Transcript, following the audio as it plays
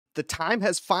The time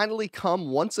has finally come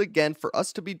once again for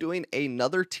us to be doing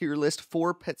another tier list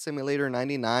for Pet Simulator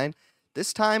 99.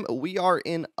 This time we are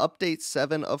in update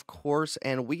 7, of course,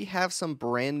 and we have some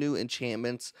brand new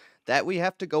enchantments that we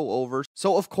have to go over.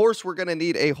 So of course we're going to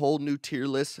need a whole new tier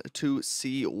list to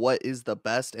see what is the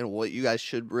best and what you guys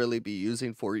should really be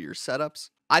using for your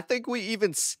setups. I think we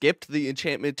even skipped the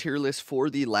enchantment tier list for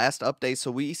the last update,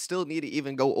 so we still need to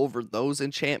even go over those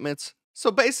enchantments. So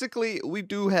basically, we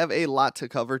do have a lot to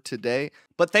cover today,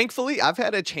 but thankfully, I've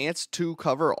had a chance to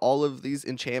cover all of these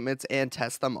enchantments and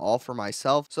test them all for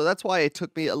myself. So that's why it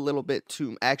took me a little bit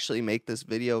to actually make this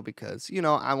video because,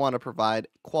 I want to provide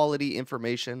quality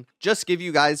information, just give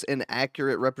you guys an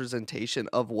accurate representation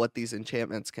of what these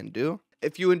enchantments can do.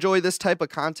 If you enjoy this type of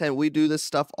content, we do this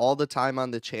stuff all the time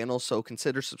on the channel, so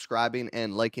consider subscribing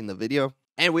and liking the video.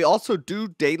 And we also do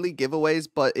daily giveaways,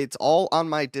 but it's all on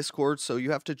my Discord, so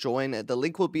you have to join. The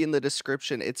link will be in the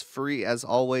description. It's free as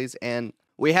always, and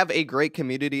we have a great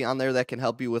community on there that can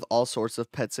help you with all sorts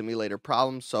of Pet Simulator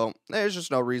problems, so there's just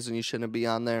no reason you shouldn't be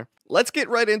on there. Let's get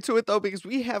right into it, though, because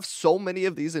we have so many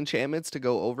of these enchantments to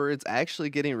go over. It's actually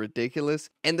getting ridiculous,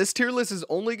 and this tier list is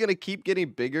only going to keep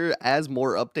getting bigger as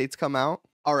more updates come out.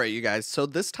 Alright, you guys, so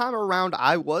this time around,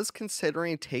 I was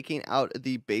considering taking out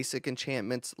the basic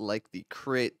enchantments like the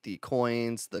crit, the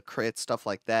coins, the crit, stuff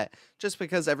like that, just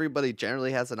because everybody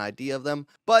generally has an idea of them.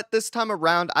 But this time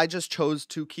around, I just chose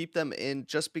to keep them in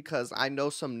just because I know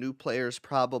some new players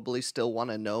probably still want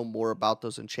to know more about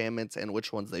those enchantments and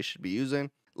which ones they should be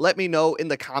using. Let me know in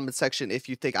the comment section if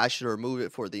you think I should remove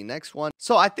it for the next one.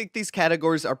 So I think these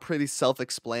categories are pretty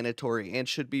self-explanatory and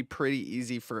should be pretty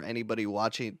easy for anybody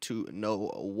watching to know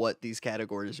what these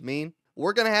categories mean.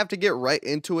 We're going to have to get right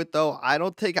into it, though. I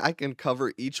don't think I can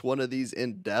cover each one of these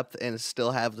in depth and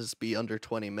still have this be under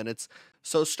 20 minutes.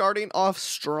 So starting off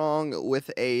strong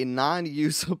with a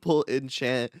non-usable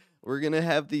enchant, we're going to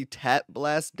have the Tap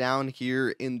Blast down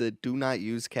here in the do not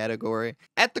use category.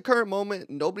 At the current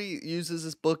moment, nobody uses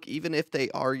this book, even if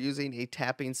they are using a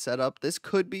tapping setup. This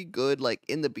could be good like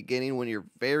in the beginning when you're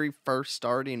very first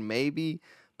starting, maybe.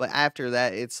 But after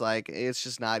that, it's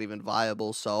just not even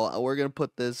viable. So we're going to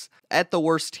put this at the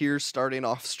worst tier, starting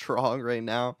off strong right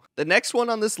now. The next one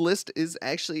on this list is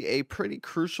actually a pretty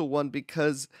crucial one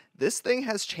because this thing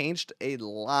has changed a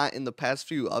lot in the past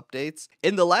few updates.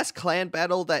 In the last clan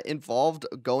battle that involved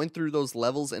going through those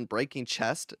levels and breaking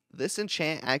chests, this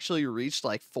enchant actually reached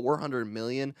like 400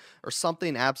 million or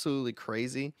something absolutely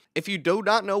crazy. If you do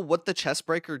not know what the chest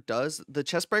breaker does, the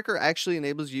chest breaker actually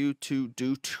enables you to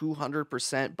do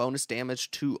 200% bonus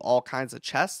damage to all kinds of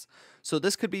chests. So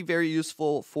this could be very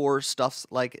useful for stuffs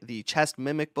like the chest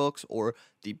mimic books or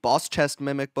the boss chest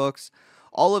mimic books.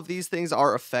 All of these things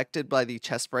are affected by the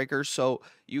chest breakers, so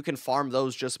you can farm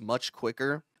those just much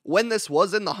quicker. When this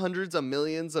was in the hundreds of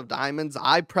millions of diamonds,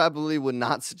 I probably would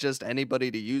not suggest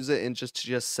anybody to use it and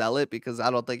just sell it because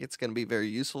I don't think it's going to be very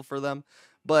useful for them.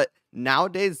 But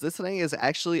nowadays, this thing is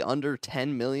actually under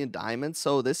 10 million diamonds,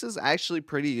 so this is actually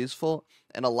pretty useful,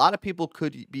 and a lot of people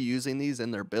could be using these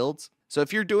in their builds. So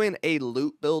if you're doing a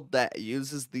loot build that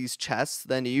uses these chests,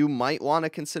 then you might want to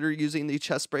consider using the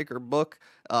chest breaker book,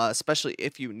 especially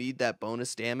if you need that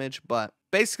bonus damage. But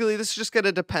basically, this is just going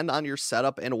to depend on your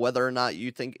setup and whether or not you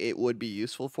think it would be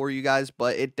useful for you guys.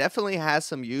 But it definitely has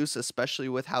some use, especially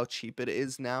with how cheap it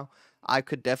is now. I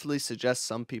could definitely suggest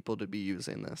some people to be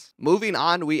using this. Moving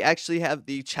on, we actually have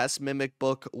the Chest Mimic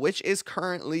book, which is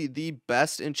currently the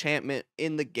best enchantment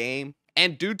in the game.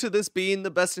 And due to this being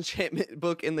the best enchantment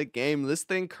book in the game, this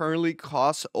thing currently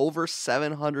costs over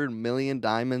 700 million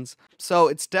diamonds. So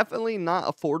it's definitely not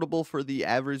affordable for the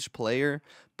average player,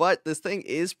 but this thing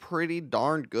is pretty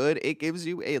darn good. It gives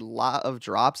you a lot of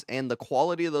drops, and the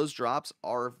quality of those drops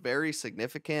are very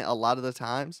significant a lot of the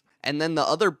times. And then the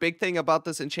other big thing about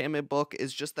this enchantment book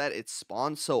is just that it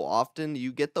spawns so often.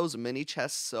 You get those mini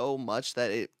chests so much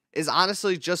that it is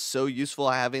honestly just so useful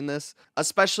having this,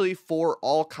 especially for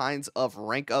all kinds of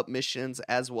rank up missions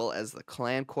as well as the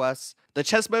clan quests. The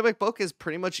chest mimic book is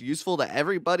pretty much useful to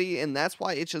everybody, and that's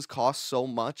why it just costs so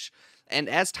much. And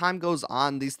as time goes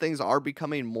on, these things are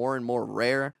becoming more and more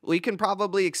rare. We can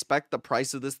probably expect the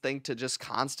price of this thing to just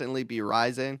constantly be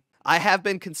rising. I have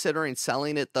been considering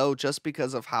selling it though, just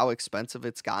because of how expensive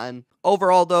it's gotten.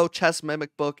 Overall though, Chest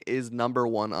Mimic book is number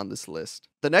 1 on this list.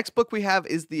 The next book we have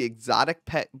is the Exotic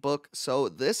Pet book. So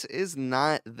this is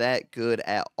not that good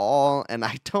at all, and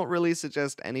I don't really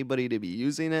suggest anybody to be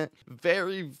using it.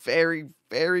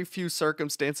 Very few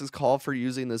circumstances call for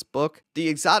using this book. The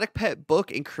Exotic Pet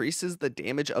book increases the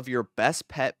damage of your best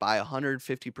pet by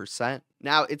 150%.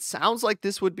 Now, it sounds like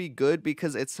this would be good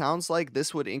because it sounds like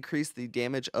this would increase the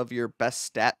damage of your best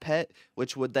stat pet,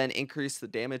 which would then increase the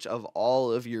damage of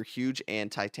all of your huge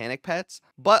and titanic pets.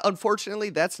 But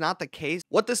unfortunately, that's not the case.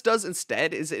 What this does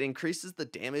instead is it increases the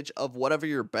damage of whatever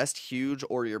your best huge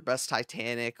or your best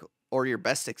titanic or your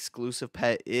best exclusive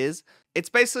pet is. It's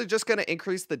basically just going to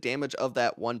increase the damage of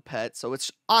that one pet. So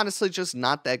it's honestly just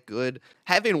not that good.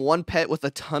 Having one pet with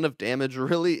a ton of damage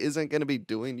really isn't going to be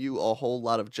doing you a whole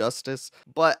lot of justice.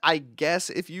 But I guess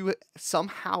if you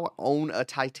somehow own a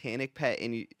titanic pet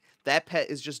and that pet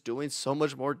is just doing so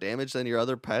much more damage than your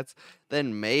other pets,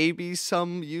 then maybe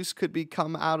some use could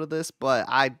come out of this, but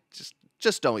I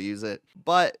just don't use it.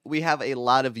 But we have a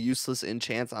lot of useless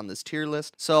enchants on this tier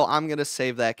list, so I'm going to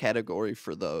save that category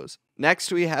for those.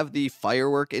 Next, we have the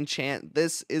Firework enchant.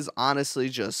 This is honestly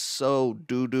just so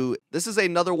doo-doo. This is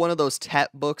another one of those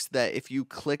tap books that if you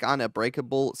click on a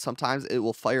breakable, sometimes it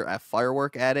will fire a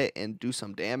firework at it and do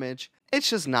some damage. It's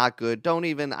just not good.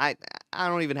 I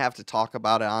don't even have to talk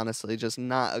about it, honestly. Just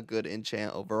not a good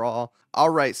enchant overall.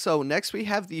 Alright, so next we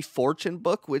have the Fortune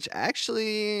book, which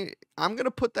actually, I'm going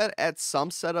to put that at some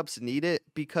setups need it,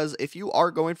 because if you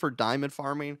are going for diamond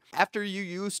farming, after you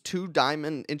use 2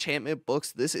 diamond enchantment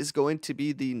books, this is going to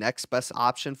be the next best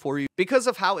option for you. Because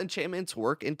of how enchantments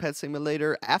work in Pet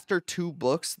Simulator, after 2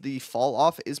 books, the fall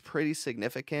off is pretty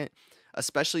significant,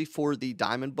 especially for the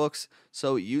diamond books.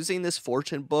 So using this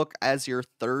Fortune book as your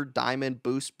 3rd diamond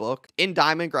boost book in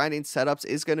diamond grinding setups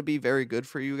is going to be very good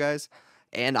for you guys.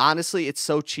 And honestly, it's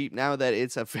so cheap now that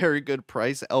it's a very good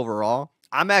price overall.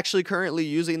 I'm actually currently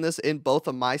using this in both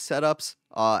of my setups,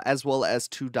 as well as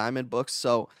 2 diamond books.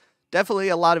 So definitely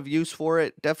a lot of use for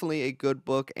it. Definitely a good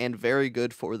book and very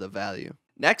good for the value.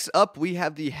 Next up, we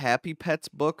have the Happy Pets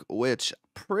book, which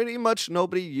pretty much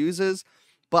nobody uses.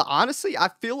 But honestly, I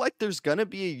feel like there's going to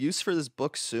be a use for this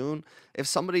book soon if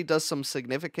somebody does some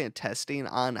significant testing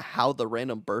on how the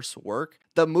random bursts work.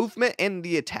 The movement and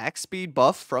the attack speed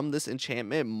buff from this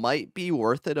enchantment might be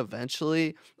worth it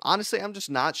eventually. Honestly, I'm just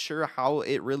not sure how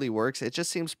it really works. It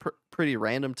just seems pretty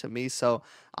random to me. So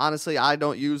honestly, I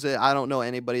don't use it. I don't know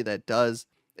anybody that does.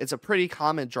 It's a pretty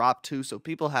common drop too, so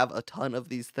people have a ton of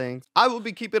these things. I will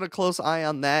be keeping a close eye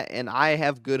on that, and I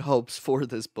have good hopes for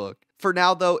this book. For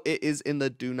now, though, it is in the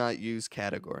do not use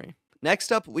category.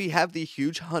 Next up, we have the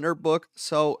Huge Hunter book.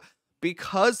 So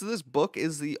because this book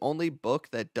is the only book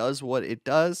that does what it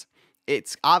does,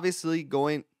 it's obviously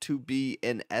going to be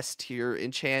an S tier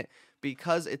enchant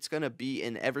because it's going to be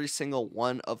in every single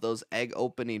one of those egg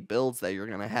opening builds that you're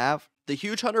going to have. The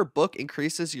Huge Hunter book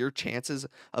increases your chances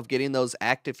of getting those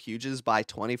active huges by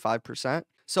 25%.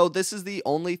 So this is the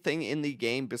only thing in the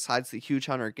game besides the Huge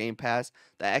Hunter Game Pass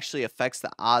that actually affects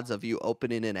the odds of you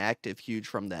opening an active huge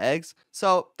from the eggs.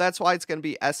 So that's why it's going to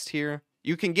be S tier.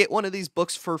 You can get one of these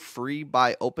books for free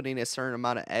by opening a certain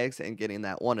amount of eggs and getting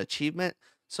that one achievement.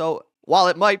 So while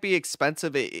it might be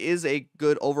expensive, it is a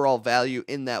good overall value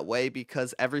in that way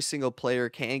because every single player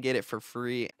can get it for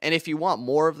free. And if you want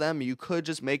more of them, you could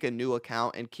just make a new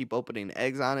account and keep opening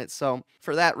eggs on it. So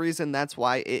for that reason, that's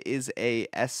why it is a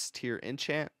S tier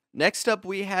enchant. Next up,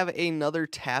 we have another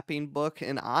tapping book,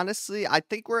 and honestly, I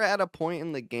think we're at a point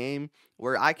in the game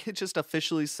where I could just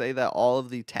officially say that all of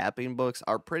the tapping books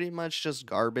are pretty much just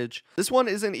garbage. This one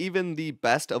isn't even the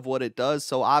best of what it does,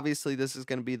 so obviously this is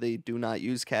going to be the do not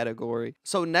use category.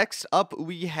 So next up,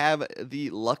 we have the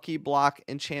Lucky Block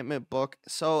enchantment book.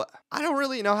 So I don't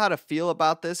really know how to feel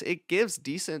about this. It gives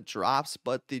decent drops,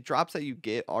 but the drops that you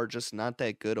get are just not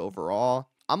that good overall.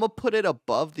 I'm going to put it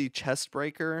above the Chest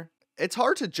Breaker. It's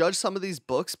hard to judge some of these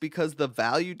books because the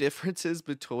value differences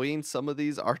between some of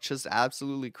these are just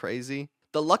absolutely crazy.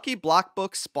 The Lucky Block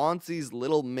book spawns these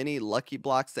little mini Lucky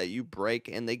Blocks that you break,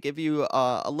 and they give you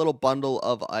a little bundle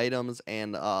of items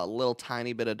and a little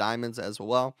tiny bit of diamonds as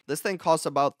well. This thing costs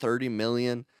about 30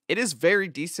 million. It is very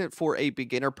decent for a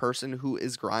beginner person who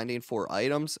is grinding for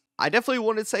items. I definitely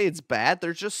wouldn't say it's bad.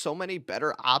 There's just so many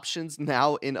better options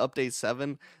now in Update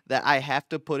 7 that I have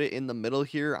to put it in the middle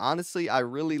here. Honestly, I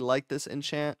really like this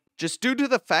enchant. Just due to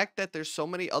the fact that there's so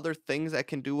many other things that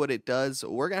can do what it does,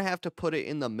 we're going to have to put it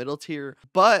in the middle tier.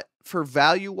 But for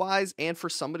value-wise and for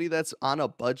somebody that's on a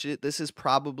budget, this is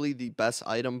probably the best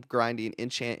item grinding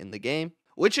enchant in the game.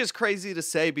 Which is crazy to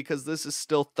say because this is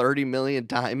still 30 million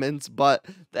diamonds, but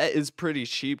that is pretty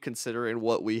cheap considering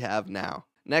what we have now.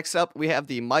 Next up, we have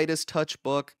the Midas Touch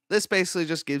book. This basically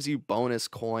just gives you bonus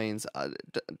coins.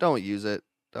 Don't use it.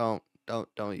 Don't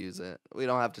use it. We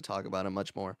don't have to talk about it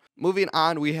much more. Moving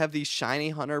on, we have the Shiny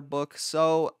Hunter book.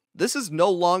 So this is no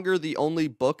longer the only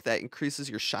book that increases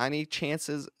your shiny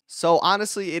chances. So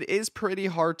honestly, it is pretty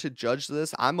hard to judge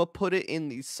this. I'm gonna put it in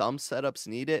the some setups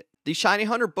need it. The Shiny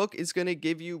Hunter book is gonna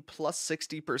give you plus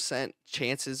 60%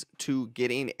 chances to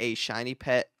getting a shiny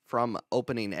pet from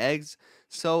opening eggs.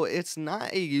 So it's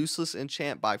not a useless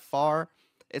enchant by far.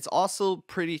 It's also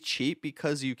pretty cheap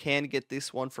because you can get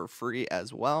this one for free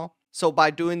as well. So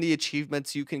by doing the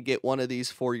achievements, you can get one of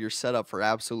these for your setup for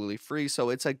absolutely free. So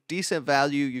it's a decent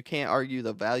value. You can't argue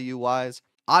the value wise.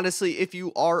 Honestly, if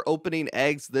you are opening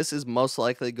eggs, this is most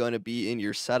likely going to be in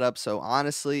your setup. So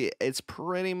honestly, it's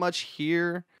pretty much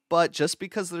here. But just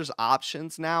because there's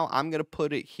options now, I'm going to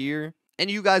put it here.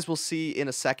 And you guys will see in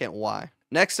a second why.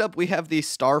 Next up, we have the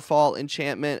Starfall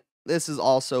enchantment. This is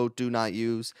also do not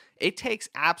use. It takes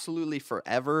absolutely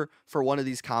forever for one of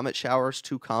these comet showers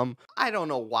to come. I don't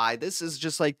know why. This is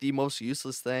just like the most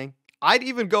useless thing. I'd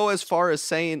even go as far as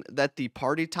saying that the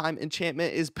party time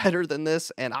enchantment is better than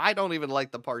this, and I don't even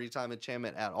like the party time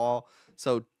enchantment at all.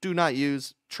 So do not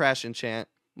use, trash enchant.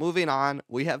 Moving on,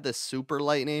 we have this super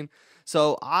lightning.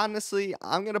 So honestly,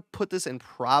 I'm going to put this in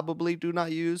probably do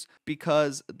not use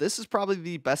because this is probably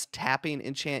the best tapping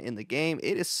enchant in the game.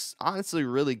 It is honestly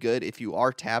really good if you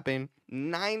are tapping.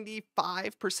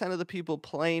 95% of the people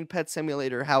playing Pet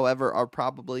Simulator, however, are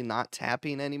probably not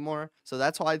tapping anymore. So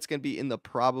that's why it's going to be in the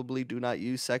probably do not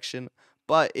use section.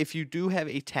 But if you do have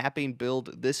a tapping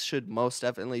build, this should most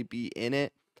definitely be in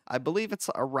it. I believe it's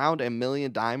around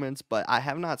 1,000,000 diamonds, but I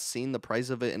have not seen the price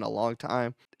of it in a long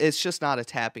time. It's just not a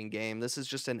tapping game. This is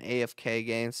just an AFK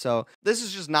game. So this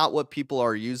is just not what people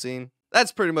are using.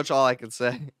 That's pretty much all I can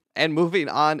say. And moving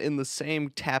on in the same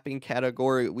tapping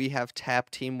category, we have tap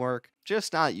teamwork.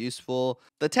 Just not useful.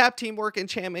 The tap teamwork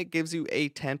enchantment gives you a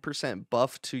 10%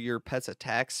 buff to your pet's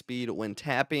attack speed when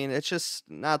tapping. It's just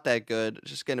not that good.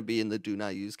 It's just going to be in the do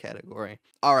not use category.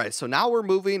 All right, so now we're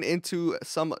moving into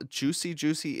some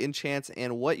juicy enchants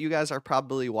and what you guys are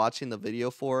probably watching the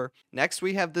video for. Next,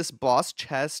 we have this boss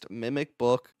chest mimic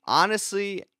book.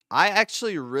 Honestly, I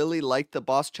actually really like the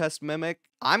boss chest mimic.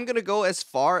 I'm going to go as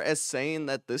far as saying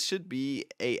that this should be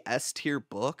a S tier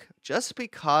book just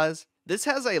because this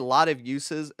has a lot of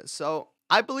uses. So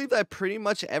I believe that pretty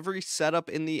much every setup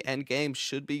in the end game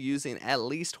should be using at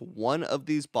least one of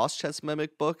these boss chest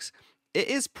mimic books. It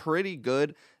is pretty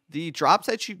good. The drops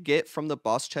that you get from the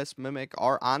boss chest mimic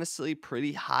are honestly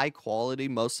pretty high quality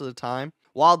most of the time.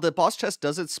 While the boss chest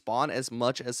doesn't spawn as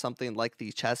much as something like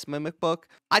the chest mimic book,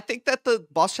 I think that the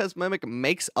boss chest mimic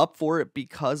makes up for it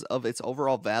because of its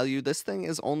overall value. This thing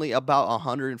is only about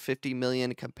 150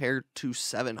 million compared to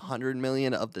 700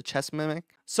 million of the chest mimic.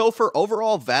 So for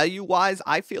overall value wise,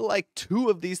 I feel like two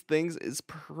of these things is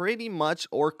pretty much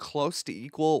or close to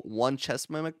equal one chest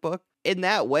mimic book. In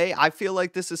that way, I feel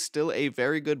like this is still a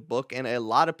very good book and a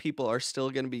lot of people are still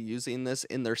going to be using this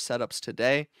in their setups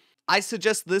today. I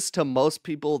suggest this to most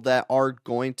people that are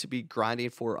going to be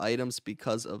grinding for items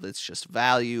because of its just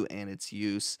value and its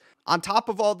use. On top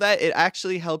of all that, it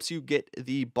actually helps you get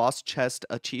the boss chest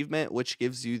achievement, which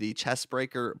gives you the chest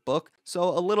breaker book. So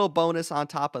a little bonus on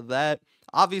top of that.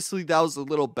 Obviously, that was a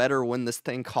little better when this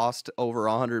thing cost over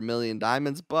 100 million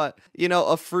diamonds, but you know,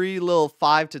 a free little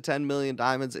 5 to 10 million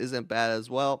diamonds isn't bad as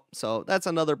well. So that's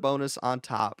another bonus on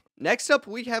top. Next up,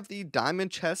 we have the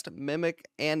Diamond Chest Mimic,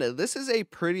 and this is a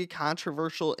pretty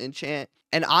controversial enchant.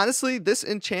 And honestly, this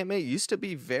enchantment used to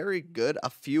be very good a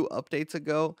few updates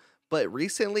ago, but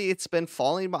recently it's been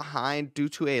falling behind due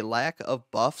to a lack of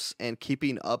buffs and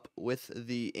keeping up with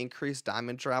the increased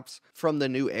diamond drops from the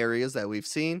new areas that we've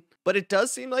seen. But it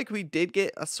does seem like we did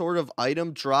get a sort of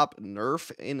item drop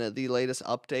nerf in the latest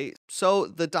update. So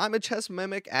the Diamond Chest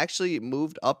Mimic actually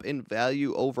moved up in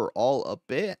value overall a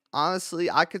bit. Honestly,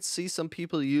 I could see some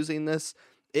people using this.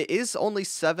 It is only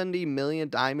 70 million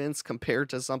diamonds compared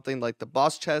to something like the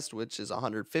boss chest, which is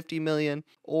 150 million,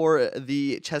 or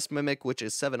the chest mimic, which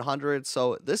is 700.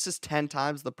 So this is 10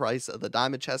 times the price of the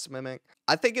diamond chest mimic.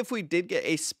 I think if we did get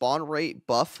a spawn rate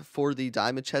buff for the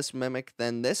diamond chest mimic,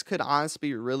 then this could honestly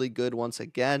be really good once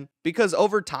again, because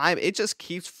over time it just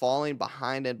keeps falling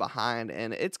behind and behind,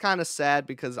 and it's kind of sad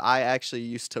because I actually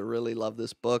used to really love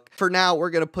this book. For now, we're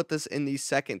going to put this in the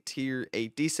second tier, a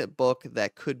decent book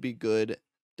that could be good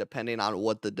depending on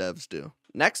what the devs do.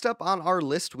 Next up on our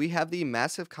list, we have the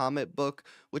Massive Comet book,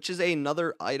 which is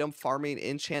another item farming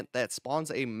enchant that spawns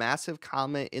a massive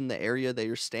comet in the area that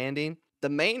you're standing. The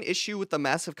main issue with the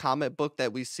Massive Comet book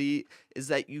that we see is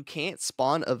that you can't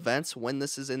spawn events when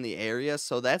this is in the area,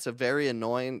 so that's a very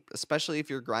annoying, especially if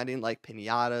you're grinding like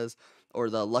pinatas or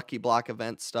the lucky block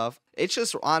event stuff. It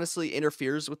just honestly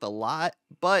interferes with a lot,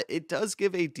 but it does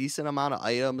give a decent amount of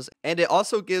items, and it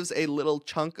also gives a little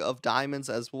chunk of diamonds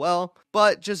as well.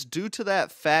 But just due to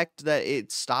that fact that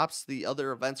it stops the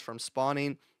other events from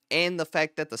spawning, and the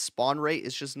fact that the spawn rate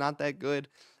is just not that good,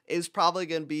 is probably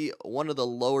going to be one of the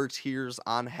lower tiers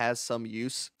on has some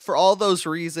use. For all those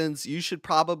reasons, you should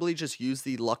probably just use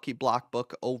the Lucky Block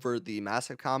book over the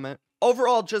Massive Comet.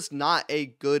 Overall, just not a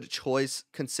good choice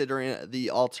considering the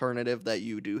alternative that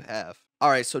you do have.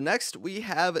 Alright, so next we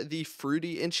have the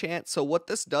Fruity enchant. So what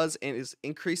this does is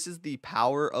increases the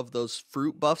power of those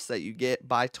fruit buffs that you get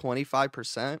by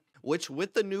 25%, which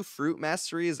with the new fruit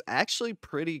mastery is actually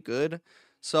pretty good.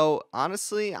 So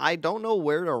honestly, I don't know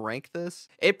where to rank this.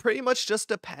 It pretty much just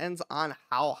depends on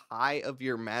how high of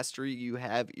your mastery you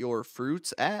have your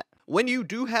fruits at. When you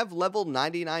do have level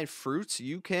 99 fruits,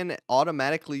 you can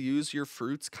automatically use your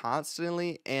fruits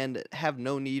constantly and have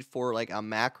no need for like a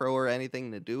macro or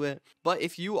anything to do it. But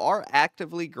if you are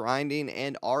actively grinding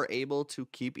and are able to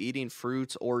keep eating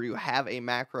fruits, or you have a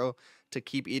macro to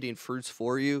keep eating fruits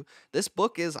for you, this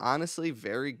book is honestly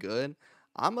very good.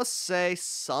 I must say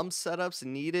some setups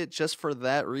need it just for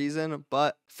that reason,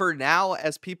 but for now,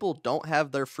 as people don't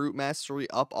have their fruit mastery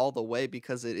up all the way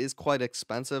because it is quite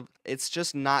expensive, it's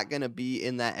just not going to be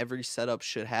in that every setup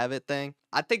should have it thing.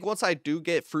 I think once I do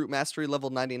get fruit mastery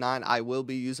level 99, I will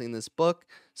be using this book.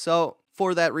 So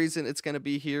for that reason, it's going to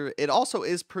be here. It also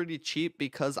is pretty cheap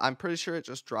because I'm pretty sure it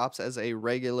just drops as a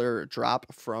regular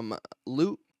drop from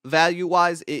loot. Value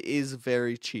wise, it is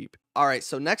very cheap. Alright,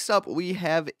 so next up we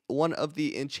have one of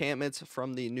the enchantments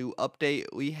from the new update.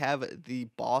 We have the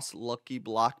Boss Lucky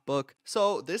Block book.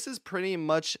 So this is pretty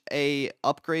much a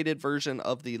upgraded version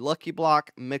of the Lucky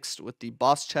Block mixed with the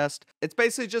Boss Chest. It's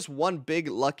basically just one big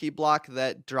Lucky Block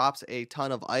that drops a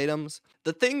ton of items.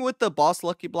 The thing with the Boss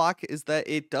Lucky Block is that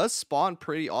it does spawn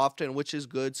pretty often, which is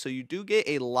good, so you do get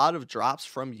a lot of drops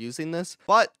from using this,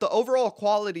 but the overall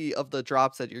quality of the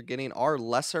drops that you're getting are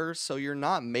lesser, so you're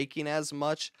not making as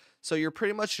much. So you're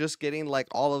pretty much just getting like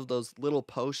all of those little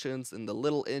potions and the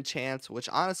little enchants, which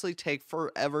honestly take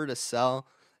forever to sell.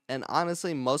 And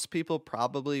honestly, most people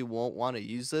probably won't want to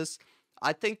use this.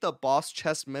 I think the Boss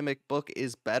Chest Mimic book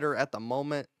is better at the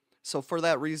moment. So for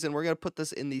that reason, we're going to put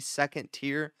this in the second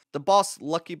tier. The Boss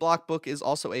Lucky Block book is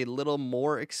also a little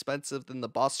more expensive than the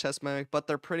Boss Chest Mimic, but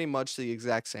they're pretty much the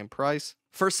exact same price.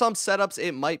 For some setups,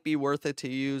 it might be worth it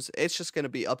to use. It's just going to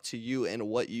be up to you and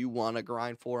what you want to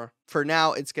grind for. For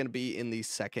now, it's going to be in the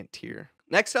second tier.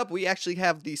 Next up, we actually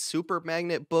have the Super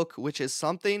Magnet book, which is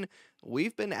something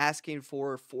we've been asking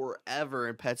for forever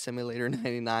in Pet Simulator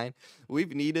 99.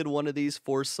 We've needed one of these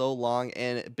for so long,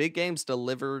 and Big Games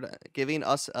delivered, giving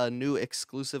us a new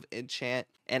exclusive enchant.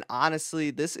 And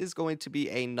honestly, this is going to be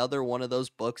another one of those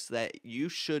books that you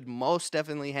should most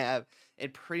definitely have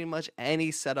in pretty much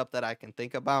any setup that I can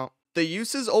think about. The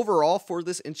uses overall for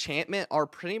this enchantment are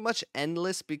pretty much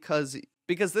endless because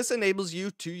this enables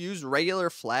you to use regular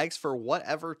flags for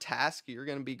whatever task you're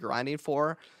going to be grinding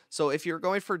for. So if you're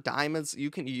going for diamonds,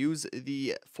 you can use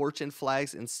the fortune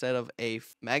flags instead of a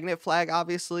magnet flag,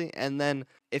 obviously. And then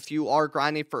if you are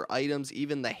grinding for items,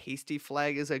 even the hasty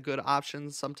flag is a good option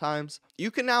sometimes.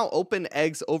 You can now open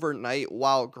eggs overnight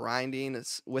while grinding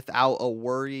without a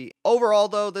worry. Overall,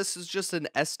 though, this is just an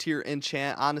S tier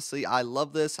enchant. Honestly, I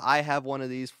love this. I have one of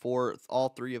these for all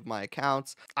 3 of my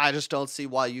accounts. I just don't see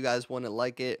why you guys wouldn't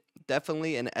like it.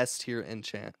 Definitely an S tier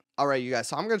enchant. Alright, you guys,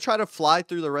 so I'm going to try to fly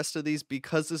through the rest of these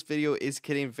because this video is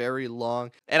getting very long,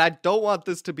 and I don't want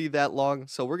this to be that long,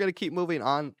 so we're going to keep moving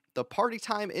on. The Party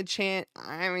Time enchant,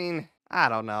 I mean, I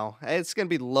don't know. It's going to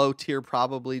be low tier,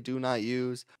 probably do not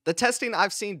use. The testing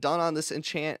I've seen done on this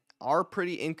enchant are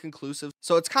pretty inconclusive,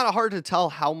 so it's kind of hard to tell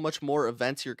how much more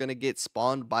events you're going to get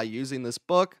spawned by using this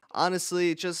book.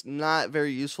 Honestly, just not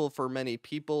very useful for many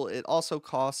people. It also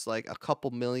costs like a couple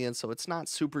million, so it's not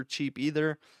super cheap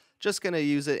either. Just going to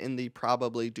use it in the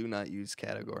probably do not use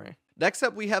category. Next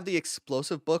up, we have the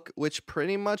Explosive book, which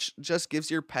pretty much just gives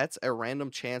your pets a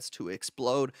random chance to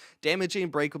explode,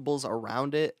 damaging breakables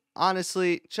around it.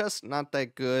 Honestly, just not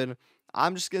that good.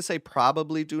 I'm just going to say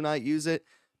probably do not use it,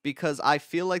 because I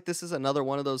feel like this is another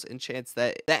one of those enchants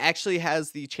that actually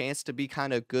has the chance to be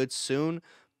kind of good soon,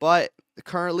 but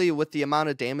currently with the amount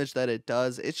of damage that it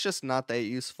does, it's just not that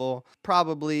useful.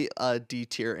 Probably a D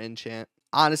tier enchant.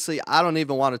 Honestly, I don't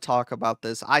even want to talk about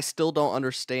this. I still don't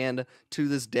understand to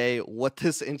this day what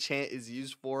this enchant is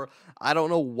used for. I don't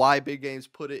know why big games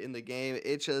put it in the game.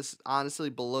 It just honestly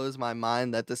blows my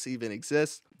mind that this even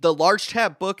exists. The large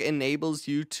tap book enables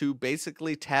you to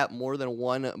basically tap more than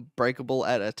one breakable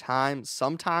at a time.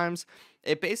 Sometimes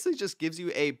it basically just gives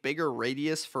you a bigger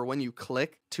radius for when you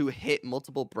click to hit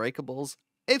multiple breakables.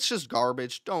 It's just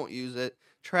garbage. Don't use it.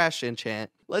 Trash enchant.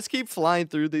 Let's keep flying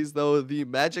through these though. The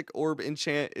magic orb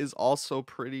enchant is also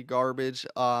pretty garbage.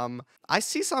 I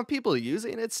see some people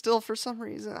using it still for some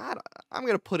reason. I'm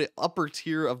gonna put it upper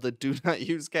tier of the do not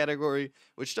use category,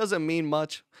 which doesn't mean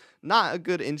much. Not a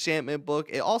good enchantment book.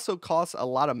 It also costs a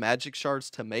lot of magic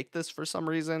shards to make this for some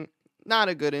reason. Not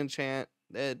a good enchant.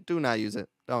 Do not use it.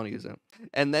 Don't use it.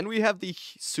 And then we have the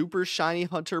super shiny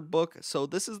hunter book. So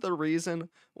this is the reason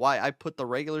why I put the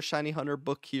regular shiny hunter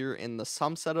book here in the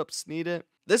some setups need it.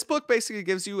 This book basically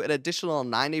gives you an additional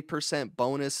 90%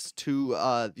 bonus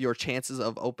to your chances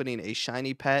of opening a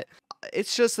shiny pet.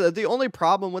 It's just the only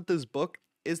problem with this book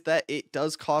is that it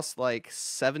does cost like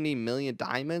 70 million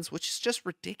diamonds, which is just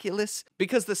ridiculous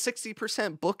because the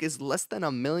 60% book is less than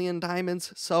a million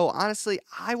diamonds. So honestly,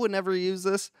 I would never use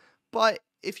this. But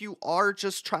if you are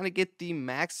just trying to get the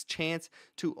max chance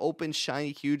to open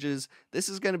shiny huges, this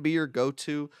is going to be your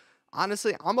go-to.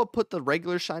 Honestly, I'm going to put the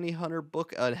regular shiny hunter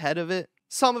book ahead of it.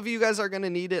 Some of you guys are going to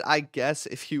need it, I guess,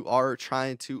 if you are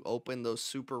trying to open those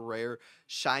super rare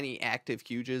shiny active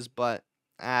huges, but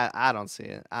I don't see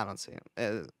it. I don't see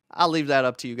it. I'll leave that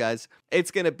up to you guys.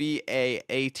 It's going to be a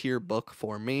A-tier book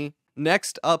for me.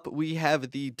 Next up, we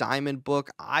have the diamond book.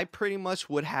 I pretty much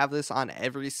would have this on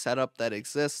every setup that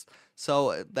exists.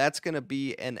 So that's going to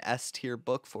be an S tier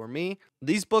book for me.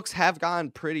 These books have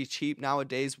gotten pretty cheap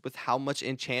nowadays with how much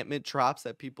enchantment drops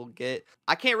that people get.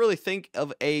 I can't really think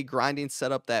of a grinding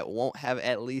setup that won't have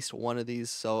at least one of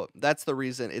these. So that's the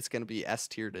reason it's going to be S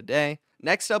tier today.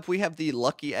 Next up, we have the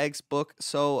Lucky Eggs book.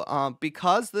 So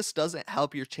because this doesn't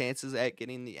help your chances at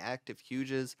getting the active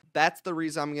huges, that's the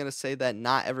reason I'm going to say that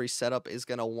not every setup is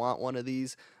going to want one of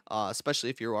these,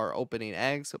 especially if you are opening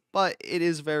eggs, but it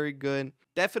is very good.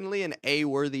 Definitely an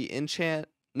A-worthy enchant.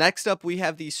 Next up, we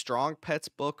have the Strong Pets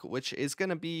book, which is going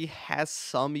to be, has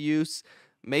some use,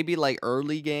 maybe like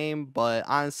early game, but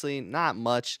honestly, not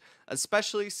much,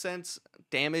 especially since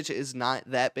damage is not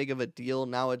that big of a deal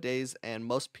nowadays, and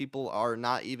most people are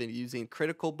not even using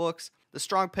critical books. The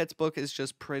Strong Pets book is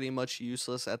just pretty much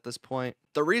useless at this point.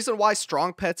 The reason why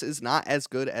Strong Pets is not as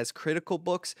good as critical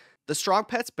books, the Strong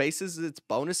Pets bases its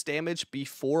bonus damage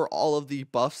before all of the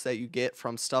buffs that you get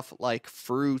from stuff like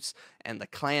fruits and the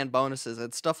clan bonuses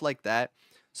and stuff like that.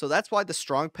 So that's why the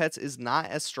Strong Pets is not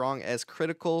as strong as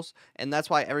criticals, and that's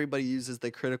why everybody uses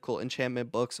the critical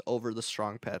enchantment books over the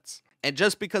Strong Pets. And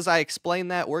just because I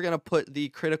explained that, we're going to put the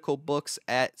critical books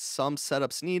at some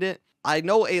setups need it. I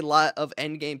know a lot of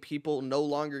endgame people no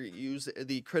longer use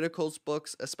the criticals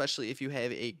books, especially if you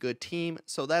have a good team.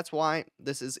 So that's why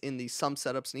this is in the some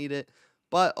setups need it.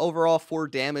 But overall, for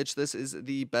damage, this is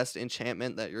the best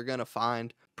enchantment that you're going to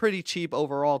find. Pretty cheap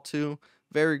overall, too.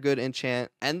 Very good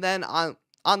enchant. And then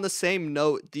on the same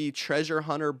note, the Treasure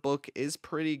Hunter book is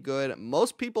pretty good.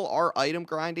 Most people are item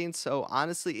grinding, so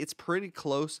honestly, it's pretty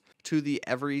close to the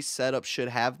every setup should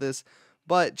have this.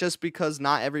 But just because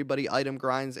not everybody item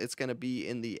grinds, it's going to be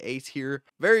in the A tier.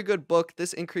 Very good book.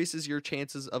 This increases your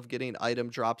chances of getting item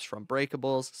drops from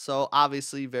breakables. So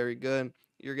obviously very good.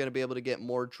 You're going to be able to get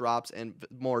more drops and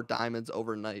more diamonds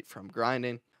overnight from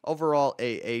grinding. Overall,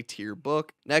 A tier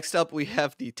book. Next up, we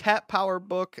have the Tap Power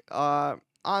book.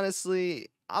 Honestly,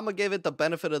 I'm going to give it the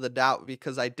benefit of the doubt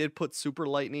because I did put Super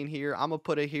Lightning here. I'm going to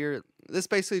put it here. This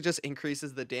basically just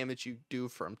increases the damage you do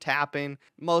from tapping.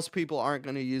 Most people aren't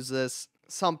going to use this.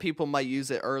 Some people might use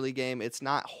it early game. It's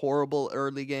not horrible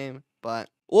early game, but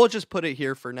we'll just put it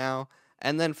here for now.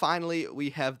 And then finally,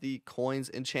 we have the Coins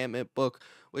Enchantment book,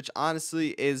 which honestly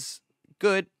is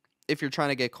good if you're trying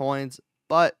to get coins,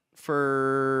 but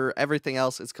for everything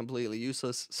else, it's completely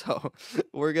useless. So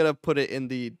we're going to put it in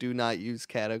the do not use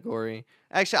category.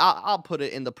 Actually, I'll put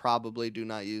it in the probably do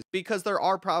not use because there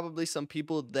are probably some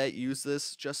people that use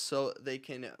this just so they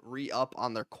can re-up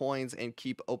on their coins and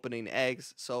keep opening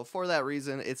eggs. So for that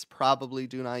reason, it's probably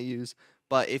do not use.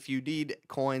 But if you need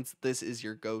coins, this is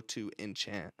your go-to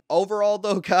enchant. Overall,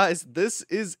 though, guys, this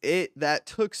is it. That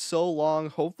took so long.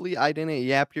 Hopefully, I didn't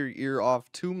yap your ear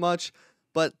off too much.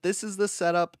 But this is the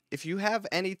setup. If you have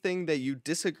anything that you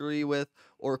disagree with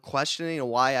or questioning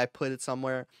why I put it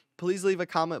somewhere, please leave a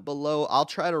comment below. I'll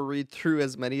try to read through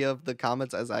as many of the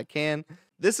comments as I can.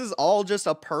 This is all just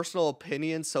a personal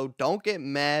opinion, so don't get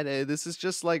mad. This is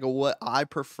just like what I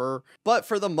prefer. But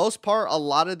for the most part, a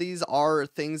lot of these are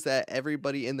things that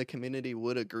everybody in the community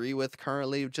would agree with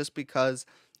currently, just because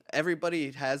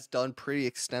everybody has done pretty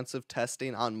extensive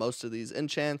testing on most of these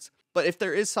enchants. But if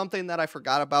there is something that I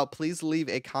forgot about, please leave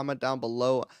a comment down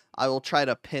below. I will try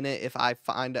to pin it if I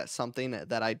find something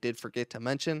that I did forget to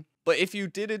mention. But if you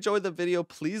did enjoy the video,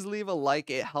 please leave a like.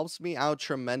 It helps me out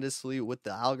tremendously with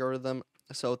the algorithm.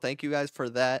 So thank you guys for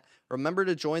that. Remember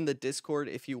to join the Discord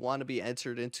if you want to be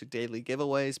entered into daily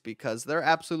giveaways, because they're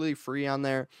absolutely free on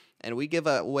there. And we give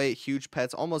away huge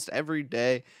pets almost every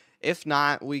day. If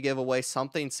not, we give away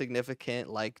something significant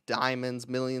like diamonds,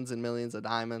 millions and millions of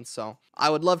diamonds. So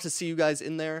I would love to see you guys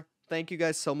in there. Thank you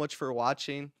guys so much for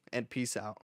watching, and peace out.